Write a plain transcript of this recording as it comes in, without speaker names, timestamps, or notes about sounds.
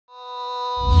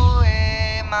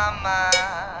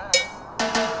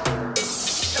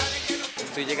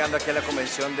Estoy llegando aquí a la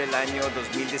convención del año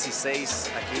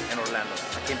 2016 aquí en Orlando.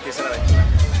 Aquí empieza la aventura.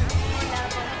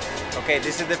 Okay,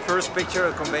 this is the first picture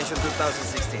of convention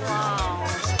 2016. Wow.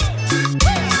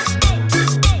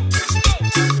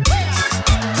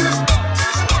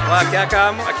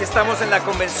 Bueno, aquí estamos en la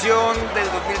convención del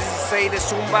 2016 de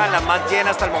Zumba, la más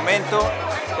llena hasta el momento.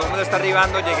 Todo el mundo está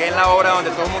arribando, llegué en la hora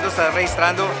donde todo el mundo está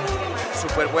registrando.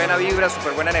 Súper buena vibra,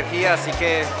 súper buena energía, así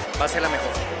que va a ser la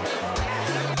mejor.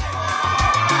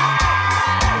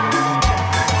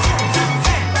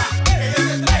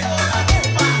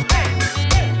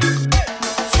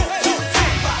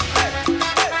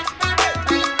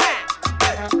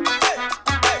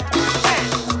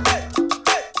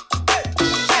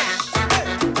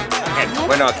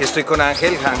 Bueno, aquí estoy con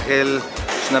Ángel. Ángel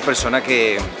es una persona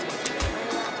que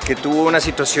tuvo una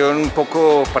situación un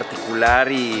poco particular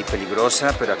y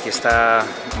peligrosa, pero aquí está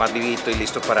más vivito y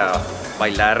listo para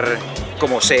bailar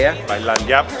como sea. Bailar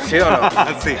ya. ¿Sí o no?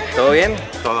 Sí. ¿Todo bien?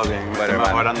 Todo bien. Bueno, Estoy hermano,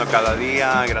 mejorando cada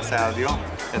día, gracias a Dios.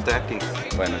 Estoy aquí.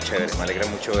 bueno, chévere, me alegra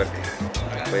mucho verte.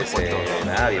 Pues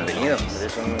nada, bienvenido.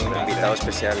 Eres un invitado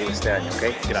especial este año, ¿ok?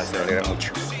 Gracias. Me alegra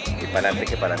mucho. Y para adelante,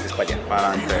 que para adelante es para allá. Para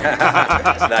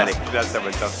adelante. Dale. Gracias,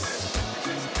 Beto.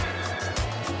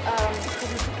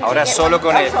 Ahora solo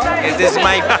con él. This is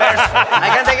my I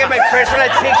can take my personal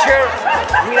picture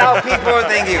without people.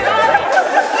 Thank you.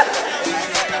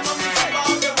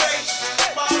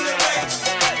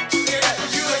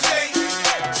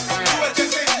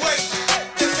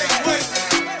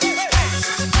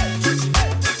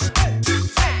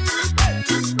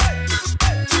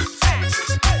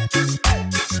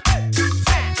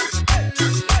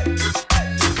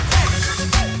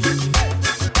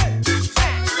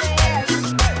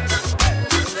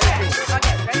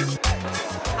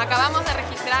 Acabamos de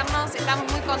registrarnos,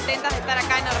 estamos muy contentas de estar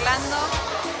acá en Orlando.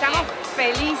 Estamos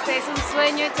felices, es un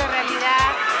sueño hecho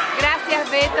realidad. Gracias,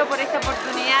 Beto, por esta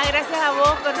oportunidad. Gracias a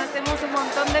vos conocemos un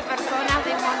montón de personas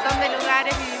de un montón de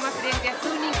lugares, vivimos experiencias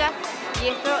únicas y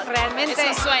esto realmente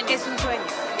es un sueño.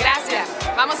 Gracias.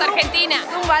 Vamos a Argentina.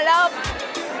 Zumba Love.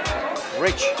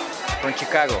 Rich from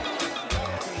Chicago.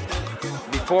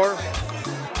 Before,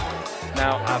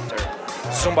 now, after.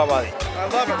 Zumba body. I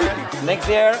love it, man. Next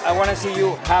year, I want to see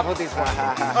you half of this one.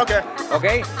 Okay.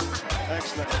 Okay?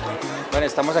 Excellent. Bueno,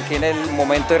 estamos aquí en el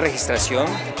momento de registración.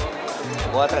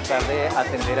 Voy a tratar de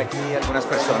atender aquí a algunas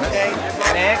personas.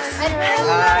 Next. Hi,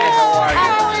 how are you?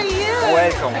 How are you?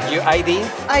 Welcome. Your ID?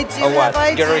 I do Or what?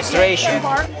 have ID. Your registration?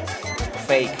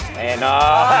 Fake. And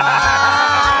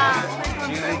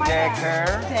Julie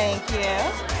Decker. Thank you.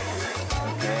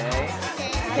 Okay.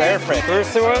 Perfect.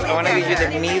 First of all, I want to give you the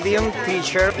medium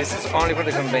t-shirt. This is only for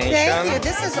the convention. Thank you.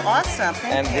 This is awesome.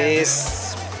 Thank And you.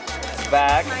 this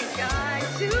bag. Oh my God,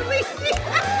 Julie.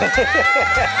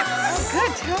 Oh,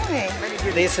 good. Tell me.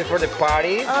 This is for the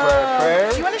party. Do you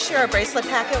For want to share a bracelet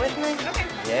packet with me? Okay.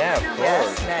 Yeah, of Yes,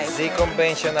 course. nice. The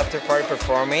convention after party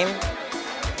performing.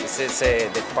 This is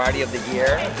the party of the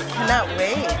year. Cannot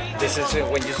wait. This is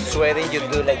when you're sweating, you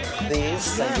do like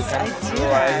this, and you Yes, can I do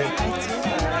dry that. it. I do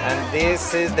that. And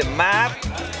this is the map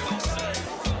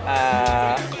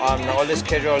on all the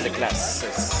schedule of the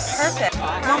classes. Perfect.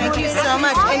 Thank you so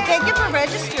much. And thank you for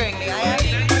registering me.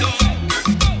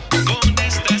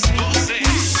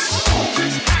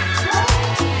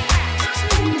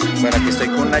 Bueno, aquí estoy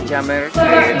con una jammer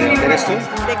 ¿de eres tú?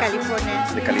 De California.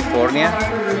 De California,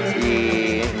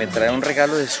 y me trae un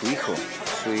regalo de su hijo.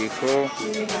 Su hijo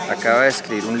acaba de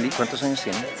escribir un libro. ¿Cuántos años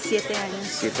tiene? 7 años.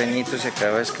 7 añitos y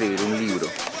acaba de escribir un libro.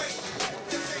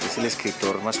 Es el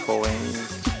escritor más joven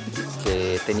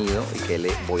que he tenido y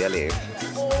que voy a leer.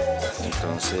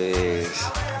 Entonces,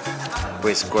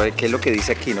 pues, ¿qué es lo que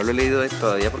dice aquí? No lo he leído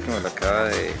todavía porque me lo acaba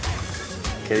de...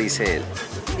 ¿Qué dice él?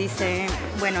 Dice,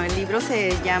 bueno, el libro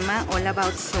se llama All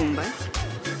About Zumba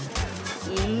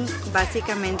y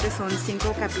básicamente son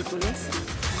 5 capítulos.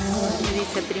 Y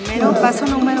dice, primero, paso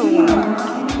número 1,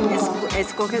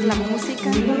 escoges la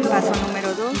música. Paso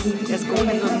número 2,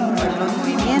 escoges los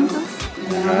movimientos.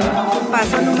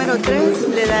 Paso número 3,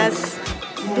 le das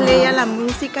play a la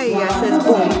música y haces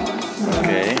boom.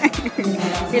 Okay.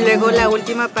 Y luego la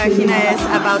última página es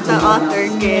About the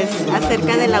Author, que es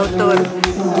acerca del autor.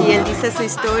 Y él dice su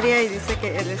historia y dice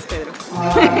que él es Pedro.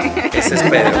 Ese es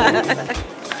Pedro.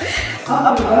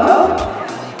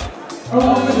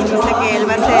 Y dice que él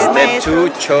va a ser Step maestro.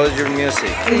 2, choose your music.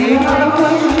 Sí.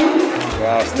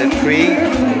 Wow, step 3,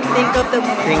 Think of the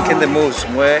moves. think in the moves.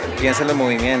 Piensa en los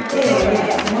movimientos.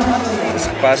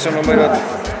 Paso número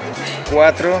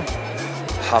 4,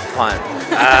 have fun.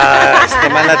 Ah, este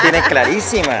man la tiene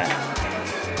clarísima.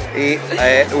 Y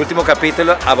último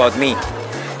capítulo, About Me.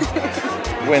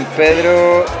 When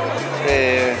Pedro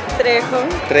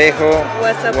Trejo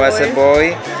was a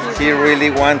boy, he really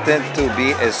wanted to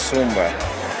be a Zumba.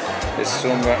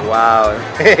 Wow.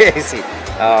 Sí.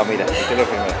 Ah, mira, aquí te lo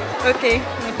firmé. Ok,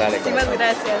 Dale, muchísimas corazón.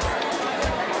 gracias.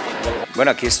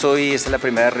 Bueno, aquí estoy, esta es la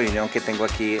primera reunión que tengo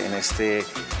aquí en esta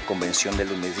convención del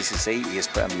 2016 y es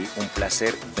para mí un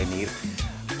placer venir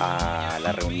a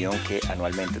la reunión que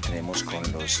anualmente tenemos con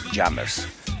los jammers,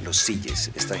 los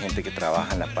silles, esta gente que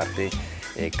trabaja en la parte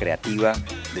creativa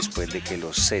después de que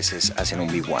los ceses hacen un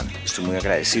B1. Estoy muy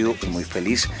agradecido y muy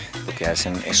feliz porque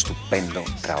hacen un estupendo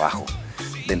trabajo.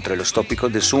 Dentro de los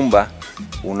tópicos de Zumba,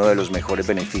 uno de los mejores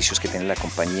beneficios que tiene la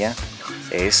compañía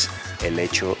es el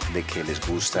hecho de que les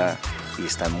gusta y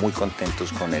están muy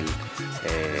contentos con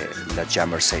las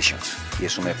Jammer Sessions y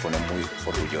eso me pone muy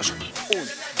orgulloso. 1,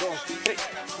 2, 3.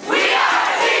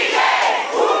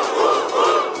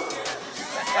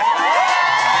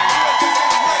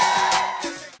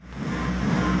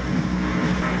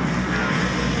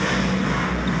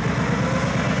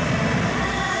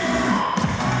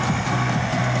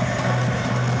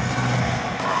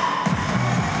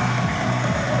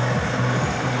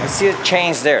 I see a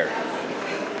change there.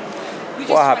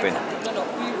 What happened? No,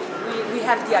 we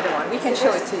have the other one. We can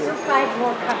show it to you. 5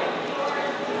 more coming.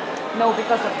 No,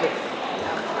 because of this.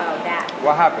 Oh, that.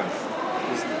 What happened?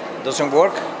 Doesn't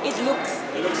work? It looked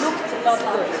not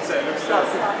good. It looks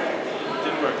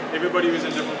didn't work. Everybody was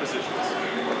in different positions.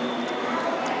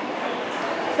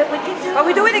 But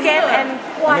we do it again and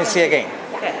Let me see again.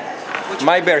 Okay.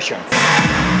 My version.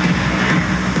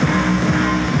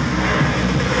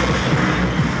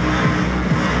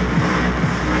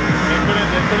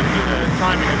 They couldn't do the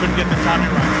timing. They couldn't get the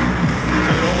timing right.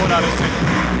 So they were all out of sync.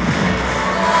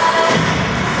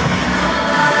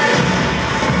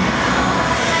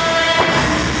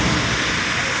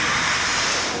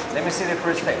 Let me see the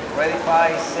first take. Ready?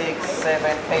 5, 6,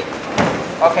 7, 8.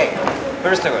 Okay,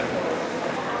 first of all.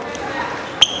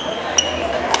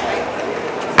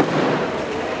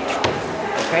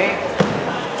 Okay.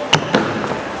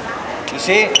 You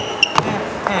see?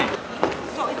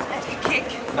 So it's a kick.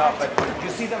 No, but you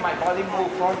see that my body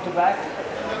move front to back?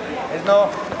 There's no.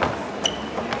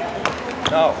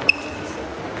 No.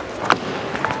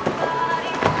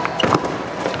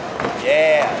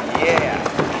 Yeah.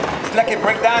 It's like a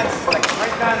break dance.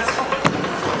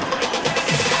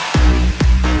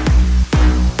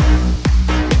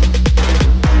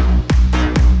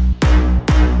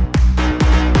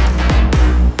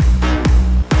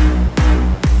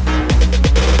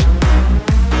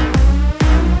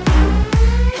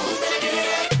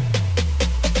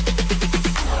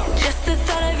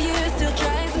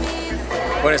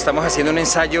 Bueno, estamos haciendo un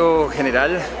ensayo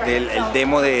general del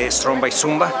demo de Strong by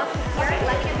Zumba.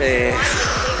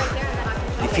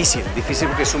 Difícil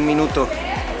porque es un minuto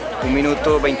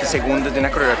 20 segundos de una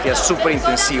coreografía súper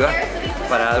intensiva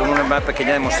para dar una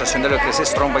pequeña demostración de lo que es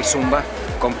Strong by Zumba,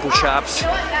 con push-ups,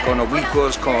 con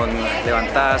oblicuos, con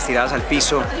levantadas, tiradas al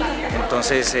piso.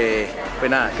 Entonces,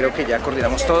 pues nada, creo que ya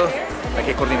coordinamos todo. Hay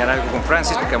que coordinar algo con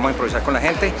Francis porque vamos a improvisar con la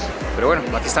gente. Pero bueno,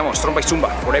 aquí estamos, Strong by Zumba,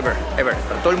 forever, ever,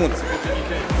 para todo el mundo.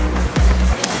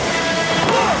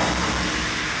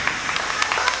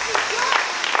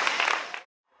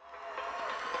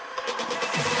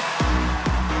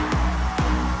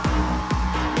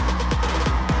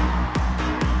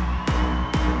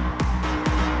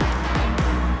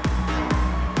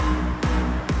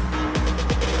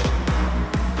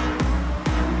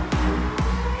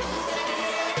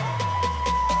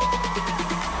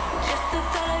 Just the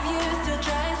thought of you still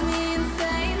drives me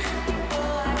insane.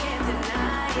 Oh, I can't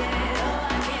deny.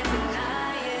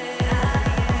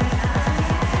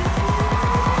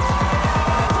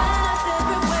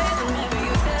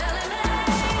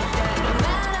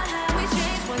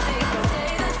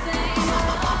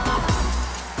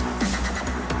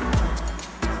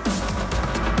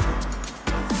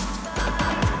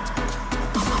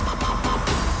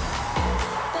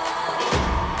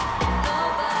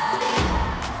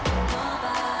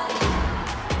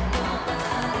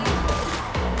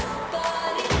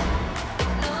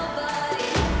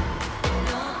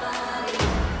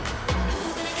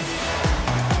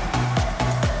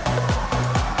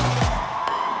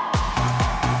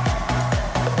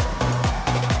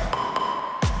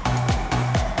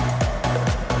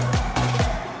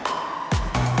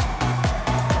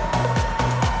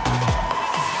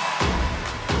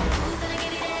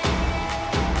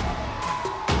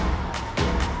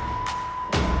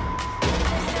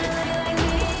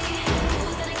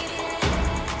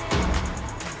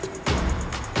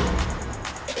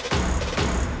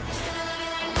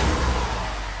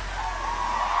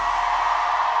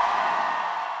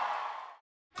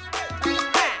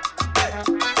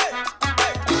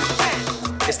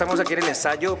 estamos aquí en el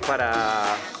ensayo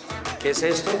para... ¿Qué es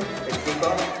esto? ¿El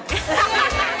pico?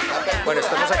 Bueno,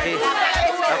 estamos aquí.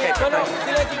 Okay,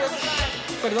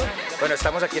 Perdón. Bueno,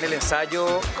 estamos aquí en el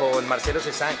ensayo con Marcelo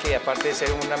Cezanne, que aparte de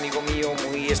ser un amigo mío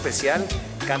muy especial,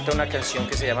 canta una canción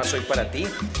que se llama Soy para ti.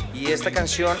 Y esta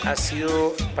canción ha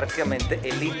sido prácticamente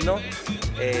el himno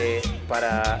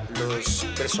para las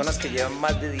personas que llevan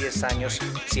más de 10 años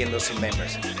siendo sin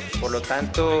members. Por lo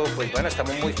tanto, pues bueno,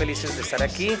 estamos muy felices de estar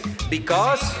aquí.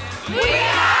 Because we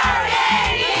are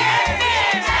the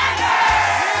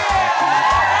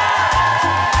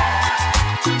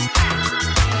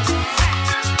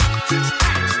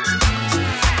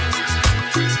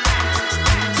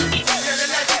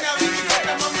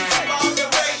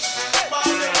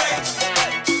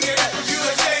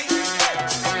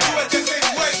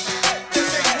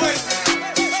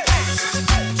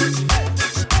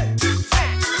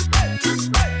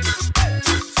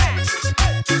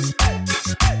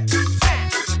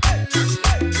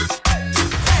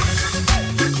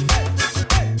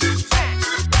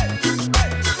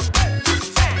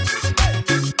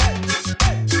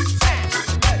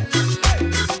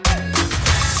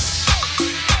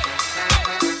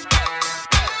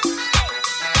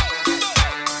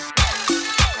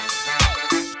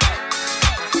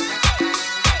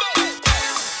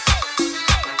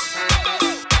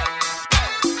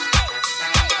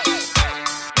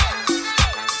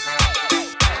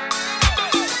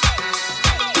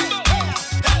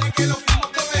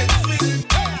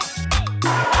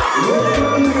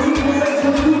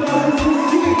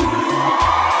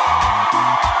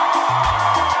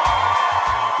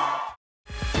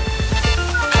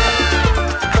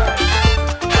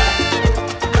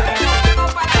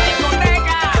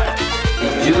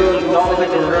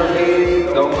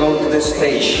Don't go to the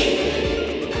stage.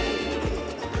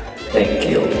 Thank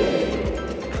you.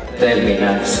 Tell me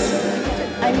nice.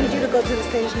 I need you to go to the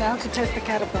stage now to test the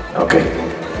catapult. Okay.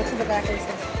 Go to the back of the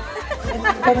stage.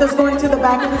 Beto's going to the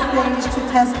back of the stage to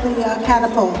test the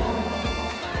catapult.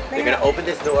 They're gonna open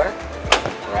this door,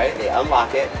 right? They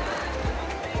unlock it,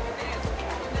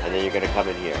 and then you're gonna come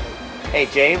in here. Hey,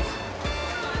 James.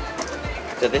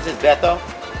 So this is Beto.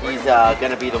 He's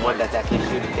gonna be the one that's actually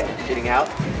shooting out.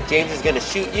 James is gonna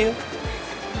shoot you.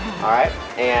 All right.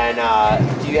 And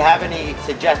do you have any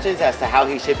suggestions as to how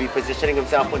he should be positioning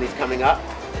himself when he's coming up?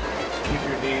 Keep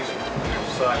your knees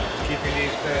side. Keep your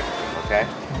knees bent. Okay.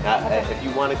 Now, if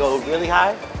you want to go really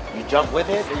high, you jump with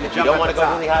it. If you don't want to go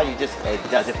really high, you just it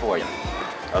does it for you.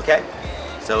 Okay.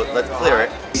 So let's clear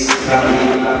it.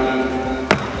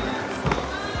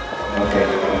 Okay.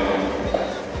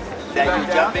 That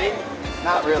you jumping?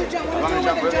 Not really. You want me to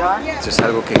jump really high? Esto es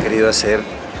algo que he querido hacer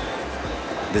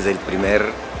desde el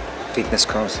primer fitness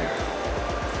concert.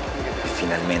 Y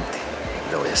finalmente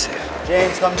lo voy a hacer.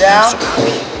 James, come down.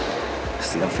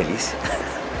 Estoy tan feliz.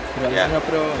 Pero vamos a hacer una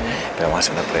prueba. Pero vamos a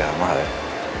hacer una prueba, vamos a ver.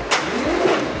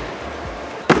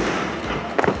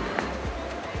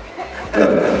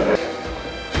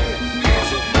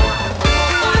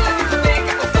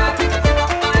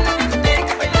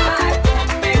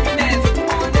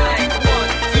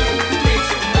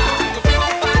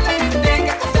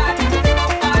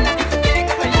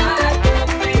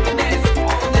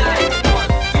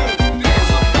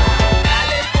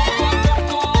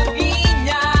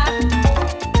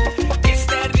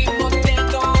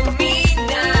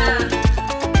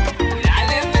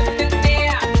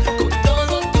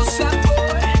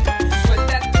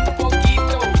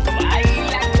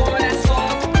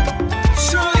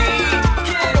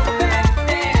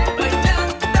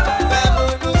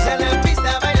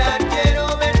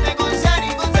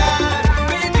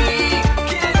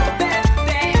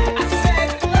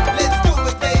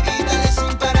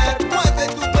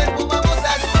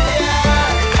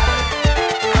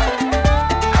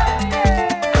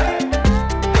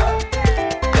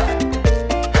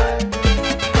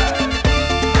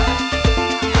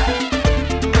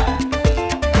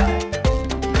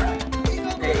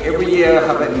 Every year I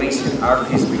have amazing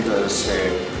artists because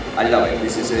I love it.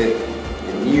 This is a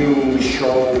new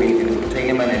show with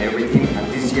entertainment and everything. And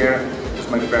this year it's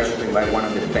my pleasure to invite one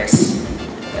of the best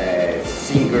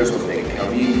singers of the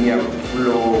Caribbean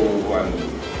flow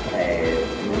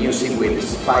and music with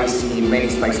many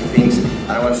spicy things.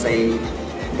 And I want to say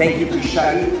thank you to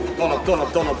Shaggy. Tono.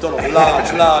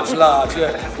 Large.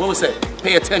 Yeah. What was it?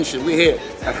 Pay attention. We're here.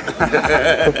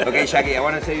 Okay, Shaggy, I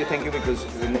want to tell you thank you because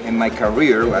in my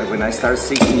career, when I started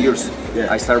 16 years,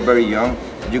 I started very young.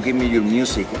 You give me your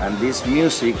music, and this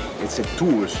music, it's a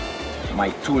tours. my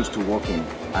tools to work in.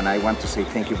 And I want to say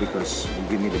thank you because you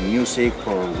give me the music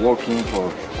for working,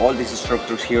 for all these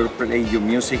structures here, play your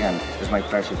music, and it's my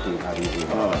pleasure to have you here.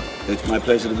 It's my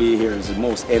pleasure to be here. It's the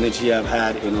most energy I've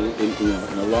had in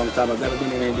a long time. I've never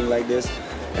been in anything like this.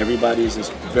 Everybody's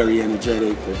just very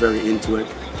energetic. They're very into it,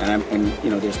 and you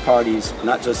know, there's parties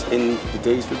not just in the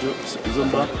days for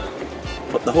Zumba,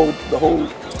 but the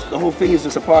whole thing is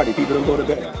just a party. People don't go to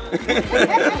bed.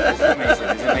 It's amazing.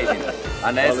 It's amazing.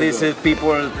 And as these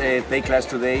people take class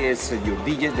today, is your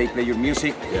DJs. They play your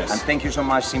music. Yes. And thank you so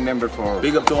much, team member, for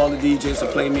big up to all the DJs for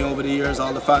playing me over the years.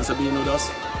 All the fans for being with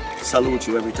us. Salute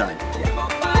you every time.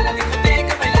 Yeah.